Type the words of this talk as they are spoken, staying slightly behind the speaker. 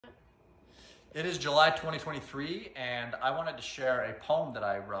It is July 2023, and I wanted to share a poem that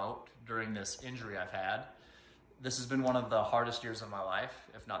I wrote during this injury I've had. This has been one of the hardest years of my life,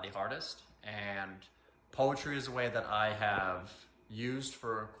 if not the hardest, and poetry is a way that I have used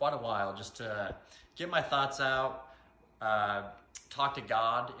for quite a while just to get my thoughts out, talk to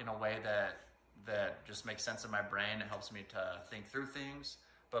God in a way that just makes sense in my brain. It helps me to think through things,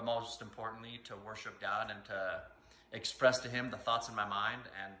 but most importantly, to worship God and to express to Him the thoughts in my mind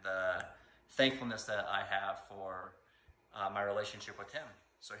and the thankfulness that I have for my relationship with Him.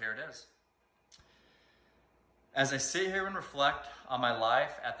 So here it is. As I sit here and reflect on my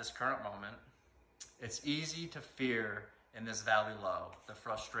life at this current moment, it's easy to fear in this valley low. The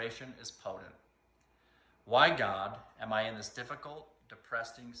frustration is potent. Why, God, am I in this difficult,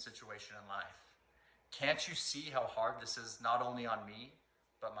 depressing situation in life? Can't you see how hard this is not only on me,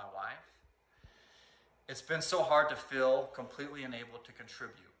 but my wife? It's been so hard to feel completely unable to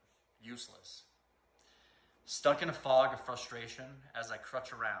contribute. Useless. Stuck in a fog of frustration as I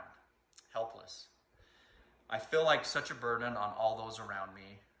crutch around, helpless. I feel like such a burden on all those around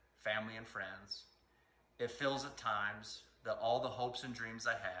me, family and friends. It feels at times that all the hopes and dreams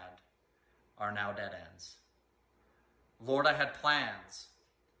I had are now dead ends. Lord, I had plans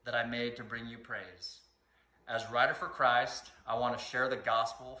that I made to bring you praise. As writer for Christ, I want to share the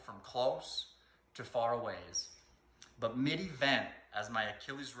gospel from close to far aways. But mid-event, as my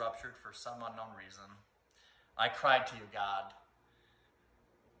Achilles ruptured for some unknown reason, I cried to you, God,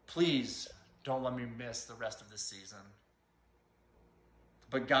 please don't let me miss the rest of this season.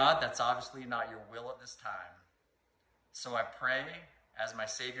 But God, that's obviously not your will at this time. So I pray, as my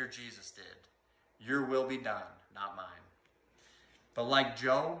Savior Jesus did, your will be done, not mine. But like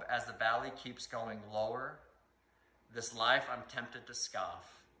Job, as the valley keeps going lower, this life I'm tempted to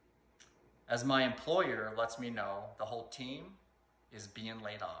scoff. As my employer lets me know, the whole team is being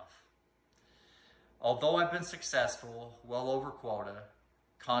laid off. Although I've been successful, well over quota,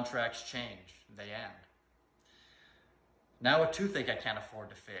 contracts change, they end. Now a toothache I can't afford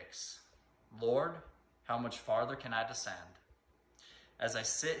to fix. Lord, how much farther can I descend? As I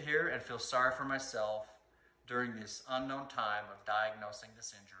sit here and feel sorry for myself during this unknown time of diagnosing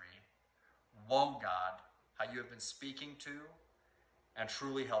this injury, woe God, how you have been speaking to and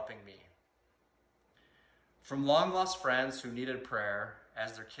truly helping me. From long-lost friends who needed prayer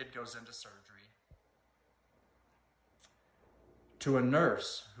as their kid goes into surgery, to a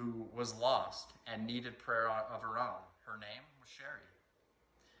nurse who was lost and needed prayer of her own. Her name was Sherry.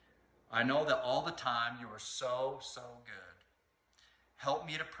 I know that all the time you are so, so good. Help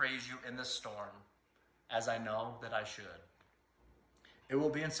me to praise you in this storm, as I know that I should. It will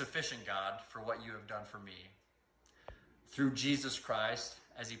be insufficient, God, for what you have done for me. Through Jesus Christ,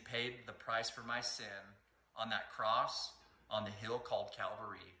 as he paid the price for my sin, on that cross, on the hill called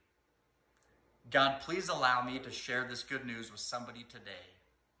Calvary. God, please allow me to share this good news with somebody today.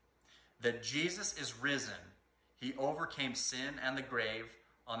 That Jesus is risen. He overcame sin and the grave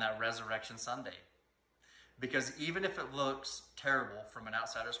on that Resurrection Sunday. Because even if it looks terrible from an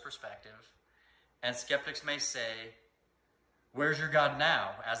outsider's perspective, and skeptics may say, where's your God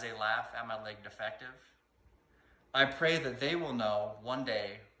now, as they laugh at my leg defective? I pray that they will know one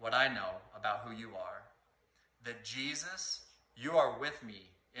day what I know about who you are. That Jesus, you are with me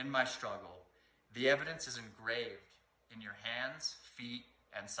in my struggle. The evidence is engraved in your hands, feet,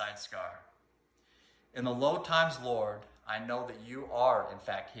 and side scar. In the low times, Lord, I know that you are in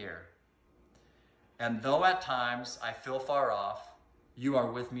fact here. And though at times I feel far off, you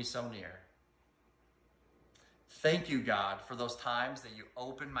are with me so near. Thank you, God, for those times that you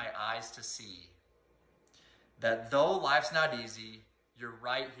opened my eyes to see. That though life's not easy, you're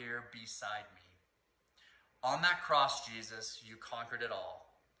right here beside me. On that cross, Jesus, you conquered it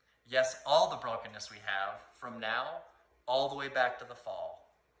all. Yes, all the brokenness we have, from now all the way back to the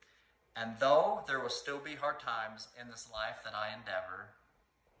fall. And though there will still be hard times in this life that I endeavor,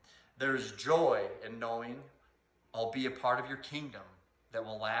 there is joy in knowing I'll be a part of your kingdom that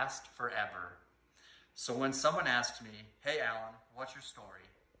will last forever. So when someone asks me, hey Alan, what's your story?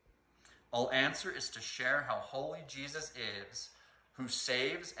 I'll answer is to share how holy Jesus is, who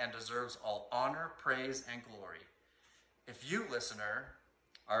saves and deserves all honor, praise, and glory. If you, listener,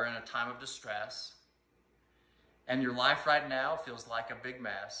 are in a time of distress, and your life right now feels like a big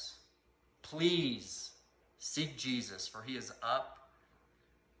mess, please seek Jesus, for he is up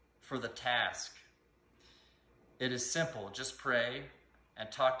for the task. It is simple. Just pray and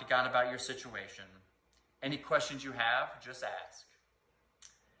talk to God about your situation. Any questions you have, just ask.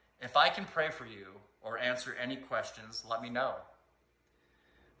 If I can pray for you or answer any questions, let me know.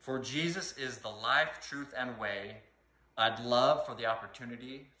 For Jesus is the life, truth, and way I'd love for the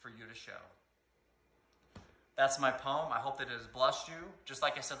opportunity for you to show. That's my poem. I hope that it has blessed you. Just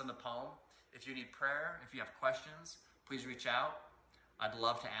like I said in the poem, if you need prayer, if you have questions, please reach out. I'd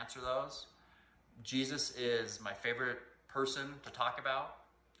love to answer those. Jesus is my favorite person to talk about.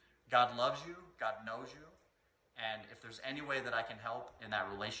 God loves you. God knows you. And if there's any way that I can help in that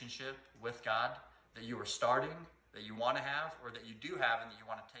relationship with God that you are starting, that you want to have, or that you do have and that you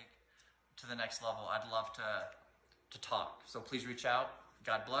want to take to the next level, I'd love to talk. So please reach out.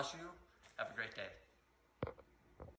 God bless you. Have a great day.